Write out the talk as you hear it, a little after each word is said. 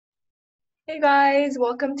Hey guys,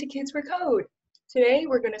 welcome to Kids for Code. Today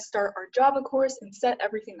we're going to start our Java course and set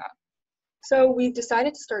everything up. So we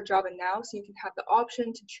decided to start Java now so you can have the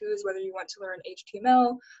option to choose whether you want to learn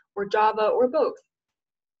HTML or Java or both.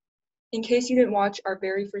 In case you didn't watch our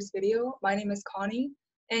very first video, my name is Connie,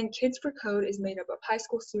 and Kids for Code is made up of high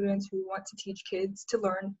school students who want to teach kids to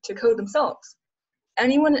learn to code themselves.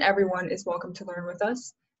 Anyone and everyone is welcome to learn with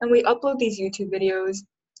us, and we upload these YouTube videos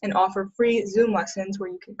and offer free Zoom lessons where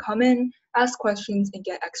you can come in, ask questions, and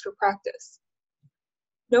get extra practice.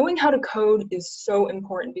 Knowing how to code is so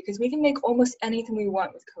important because we can make almost anything we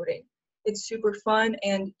want with coding. It's super fun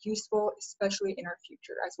and useful, especially in our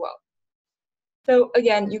future as well. So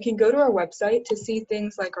again, you can go to our website to see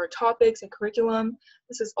things like our topics and curriculum.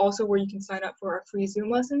 This is also where you can sign up for our free Zoom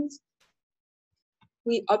lessons.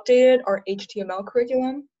 We updated our HTML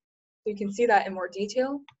curriculum, so you can see that in more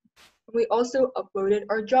detail. We also uploaded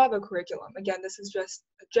our Java curriculum. Again, this is just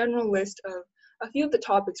a general list of a few of the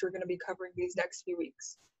topics we're going to be covering these next few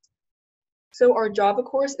weeks. So our Java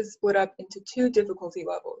course is split up into two difficulty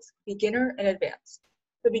levels, beginner and advanced.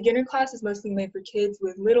 The beginner class is mostly made for kids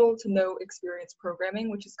with little to no experience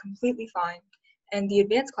programming, which is completely fine. And the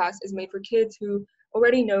advanced class is made for kids who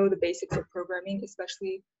already know the basics of programming,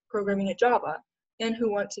 especially programming in Java, and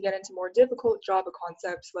who want to get into more difficult Java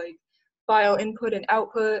concepts like file input and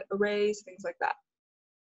output, arrays, things like that.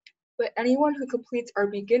 But anyone who completes our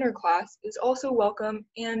beginner class is also welcome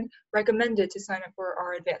and recommended to sign up for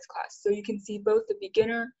our advanced class. So you can see both the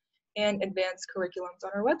beginner and advanced curriculums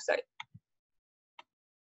on our website.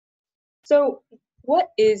 So what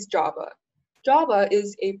is Java? Java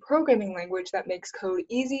is a programming language that makes code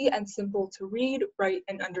easy and simple to read, write,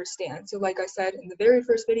 and understand. So like I said in the very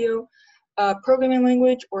first video, programming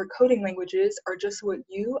language or coding languages are just what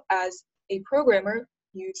you as a programmer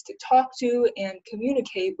use to talk to and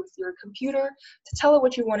communicate with your computer to tell it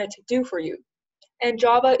what you want it to do for you. And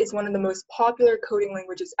Java is one of the most popular coding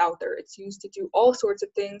languages out there. It's used to do all sorts of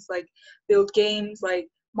things like build games like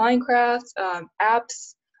Minecraft,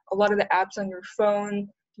 apps. A lot of the apps on your phone,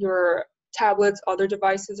 your tablets, other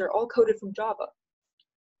devices are all coded from Java.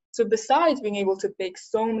 So besides being able to make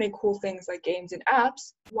so many cool things like games and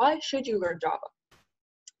apps, why should you learn Java?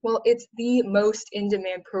 Well, it's the most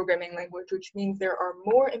in-demand programming language, which means there are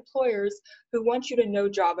more employers who want you to know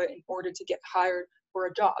Java in order to get hired for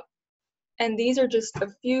a job. And these are just a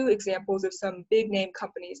few examples of some big name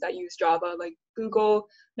companies that use Java, like Google,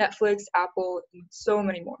 Netflix, Apple, and so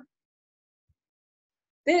many more.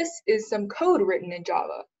 This is some code written in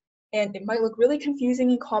Java, and it might look really confusing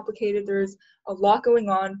and complicated. There's a lot going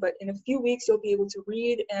on, but in a few weeks, you'll be able to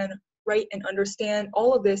read and write and understand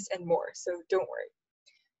all of this and more, so don't worry.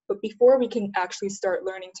 But before we can actually start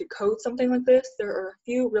learning to code something like this, there are a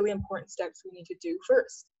few really important steps we need to do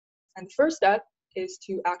first. And the first step is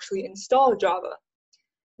to actually install Java.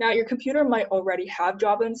 Now, your computer might already have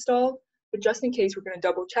Java installed, but just in case, we're going to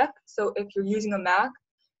double check. So if you're using a Mac,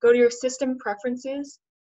 go to your system preferences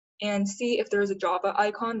and see if there's a Java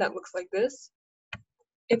icon that looks like this.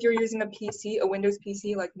 If you're using a PC, a Windows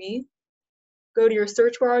PC like me, go to your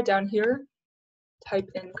search bar down here, type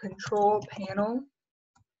in Control Panel,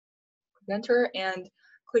 enter, and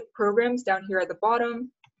click Programs down here at the bottom.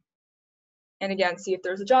 And again, see if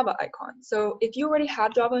there's a Java icon. So if you already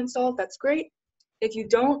have Java installed, that's great. If you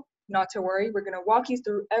don't, not to worry, we're going to walk you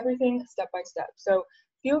through everything step by step. So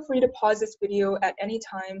feel free to pause this video at any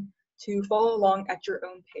time to follow along at your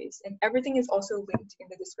own pace. And everything is also linked in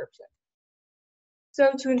the description.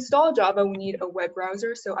 So to install Java, we need a web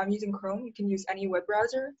browser. So I'm using Chrome. You can use any web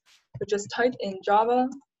browser, but just type in Java.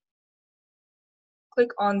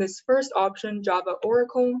 Click on this first option, Java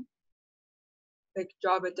Oracle. Click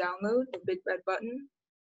Java Download, the big red button.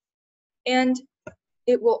 And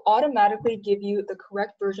it will automatically give you the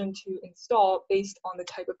correct version to install based on the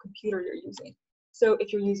type of computer you're using. So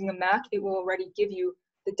if you're using a Mac, it will already give you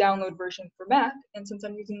the download version for Mac. And since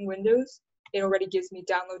I'm using Windows, it already gives me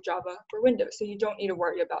download Java for Windows. So you don't need to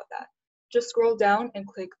worry about that. Just scroll down and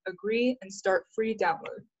click Agree and start free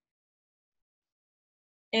download.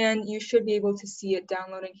 And you should be able to see it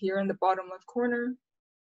downloading here in the bottom left corner.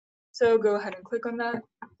 So go ahead and click on that.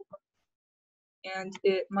 And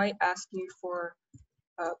it might ask you for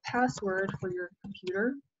a password for your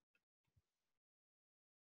computer.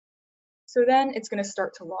 So then it's going to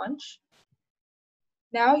start to launch.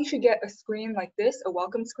 Now you should get a screen like this, a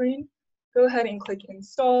welcome screen. Go ahead and click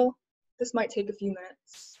Install. This might take a few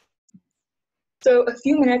minutes. So a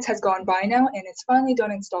few minutes has gone by now and it's finally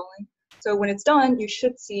done installing. So when it's done, you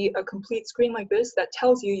should see a complete screen like this that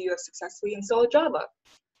tells you you have successfully installed Java.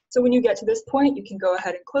 So when you get to this point, you can go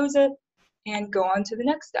ahead and close it and go on to the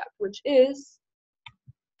next step, which is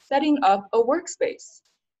setting up a workspace.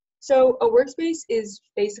 So a workspace is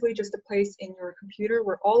basically just a place in your computer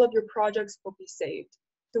where all of your projects will be saved.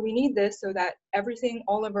 So we need this so that everything,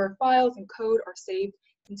 all of our files and code are saved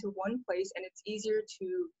into one place, and it's easier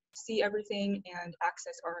to see everything and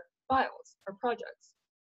access our files, our projects.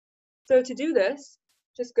 So to do this,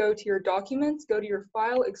 just go to your documents, go to your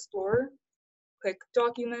File Explorer, click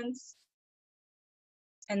Documents,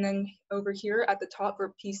 and then over here at the top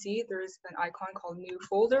for PC, there's an icon called New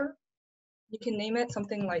Folder. You can name it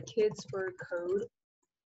something like Kids for Code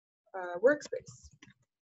Workspace.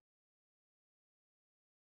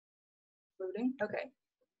 Loading, okay.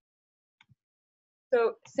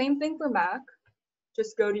 So same thing for Mac,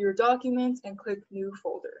 just go to your documents and click New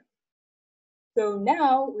Folder. So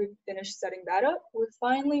now we've finished setting that up, we're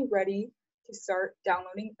finally ready to start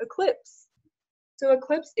downloading Eclipse. So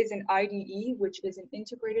Eclipse is an IDE, which is an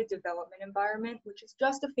integrated development environment, which is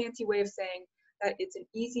just a fancy way of saying that it's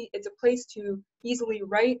a place to easily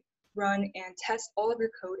write, run, and test all of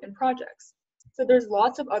your code and projects. So there's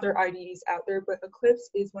lots of other IDEs out there, but Eclipse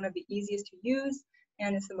is one of the easiest to use,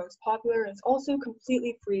 and it's the most popular, and it's also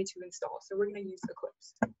completely free to install. So we're going to use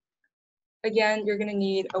Eclipse. Again, you're going to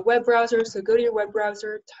need a web browser, so go to your web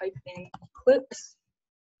browser, type in Eclipse,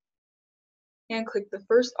 and click the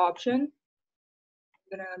first option.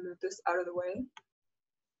 I'm going to move this out of the way.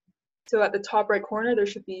 So at the top right corner, there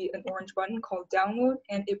should be an orange button called Download,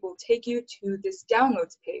 and it will take you to this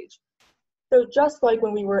Downloads page. So just like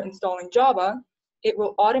when we were installing Java, it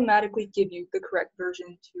will automatically give you the correct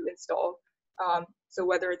version to install. So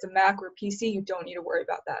whether it's a Mac or PC, you don't need to worry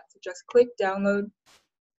about that. So just click Download,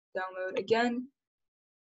 Download again,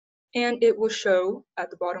 and it will show at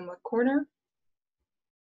the bottom left corner.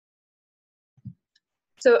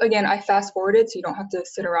 So again, I fast forwarded so you don't have to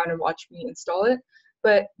sit around and watch me install it.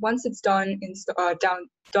 But once it's done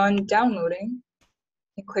downloading,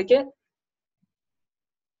 you click it,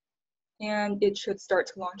 and it should start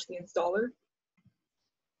to launch the installer.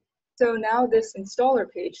 So now this installer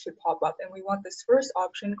page should pop up, and we want this first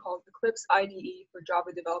option called Eclipse IDE for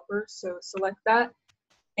Java developers. So select that,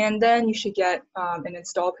 and then you should get an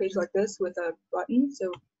install page like this with a button.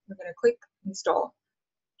 So we're going to click install.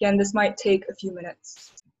 Again, this might take a few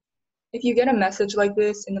minutes. If you get a message like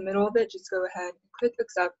this in the middle of it, just go ahead and click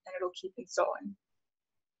accept, and it'll keep installing.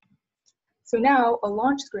 So now a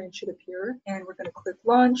launch screen should appear, and we're going to click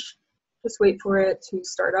launch. Just wait for it to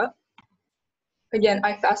start up. Again,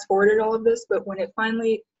 I fast forwarded all of this, but when it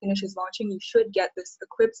finally finishes launching, you should get this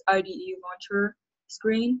Eclipse IDE launcher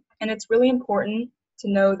screen. And it's really important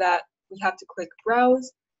to know that we have to click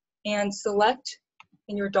browse and select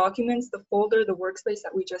in your documents the folder, the workspace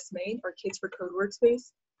that we just made, our Kids for Code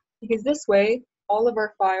workspace, because this way, all of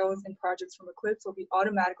our files and projects from Eclipse will be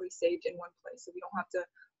automatically saved in one place, so we don't have to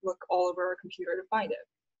look all over our computer to find it.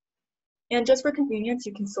 And just for convenience,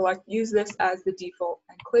 you can select use this as the default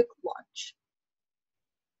and click launch.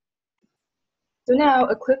 So now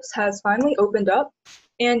Eclipse has finally opened up,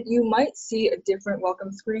 and you might see a different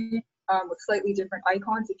welcome screen with slightly different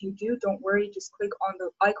icons. If you do, don't worry, just click on the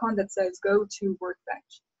icon that says go to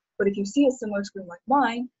Workbench. But if you see a similar screen like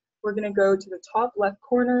mine, we're going to go to the top left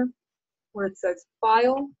corner where it says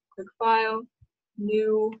File, click File,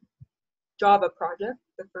 New Java Project,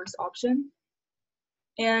 the first option.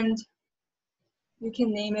 And you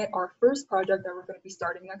can name it our first project that we're going to be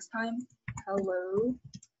starting next time, Hello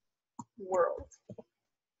World.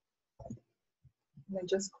 And then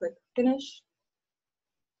just click Finish.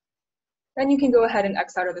 Then you can go ahead and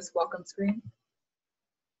X out of this welcome screen.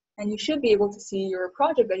 And you should be able to see your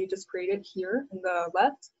project that you just created here in the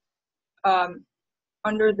left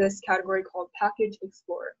under this category called Package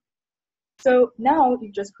Explorer. So now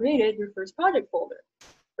you've just created your first project folder.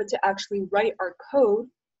 But to actually write our code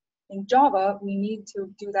in Java, we need to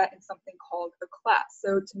do that in something called a class.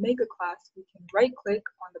 So to make a class, we can right-click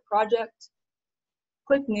on the project,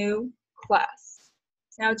 click New, Class.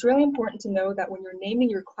 Now it's really important to know that when you're naming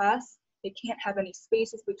your class, it can't have any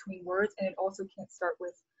spaces between words, and it also can't start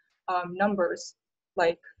with numbers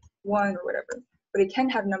like 1 or whatever, but it can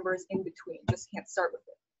have numbers in between, just can't start with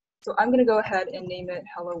it. So I'm going to go ahead and name it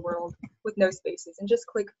Hello World with no spaces, and just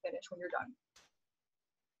click Finish when you're done.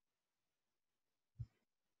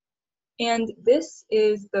 And this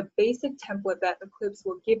is the basic template that Eclipse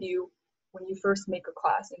will give you when you first make a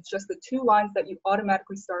class. It's just the 2 lines that you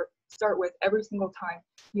automatically start with every single time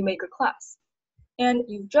you make a class. And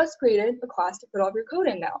you've just created a class to put all of your code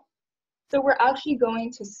in now. So we're actually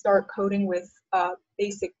going to start coding with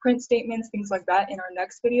basic print statements, things like that in our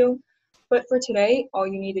next video. But for today, all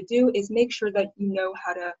you need to do is make sure that you know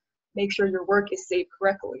how to make sure your work is saved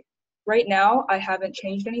correctly. Right now, I haven't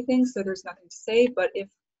changed anything, so there's nothing to save, but if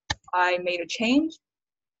I made a change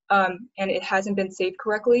and it hasn't been saved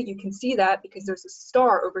correctly, you can see that because there's a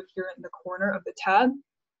star over here in the corner of the tab.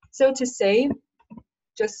 So to save,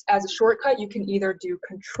 just as a shortcut, you can either do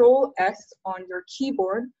Control S on your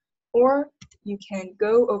keyboard, or you can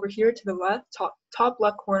go over here to the left, top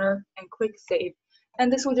left corner, and click Save.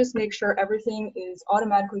 And this will just make sure everything is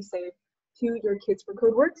automatically saved to your Kids for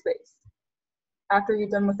Code workspace. After you're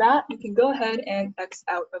done with that, you can go ahead and X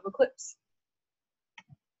out of Eclipse.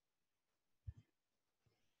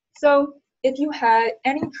 So if you had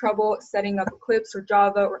any trouble setting up Eclipse or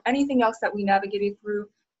Java or anything else that we navigated through,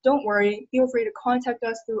 don't worry, feel free to contact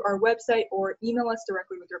us through our website or email us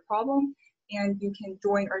directly with your problem, and you can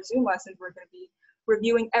join our Zoom lessons. We're going to be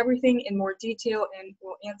reviewing everything in more detail and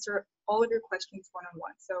we'll answer all of your questions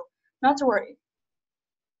one-on-one. So not to worry.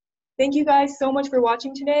 Thank you guys so much for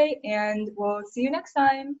watching today, and we'll see you next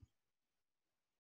time.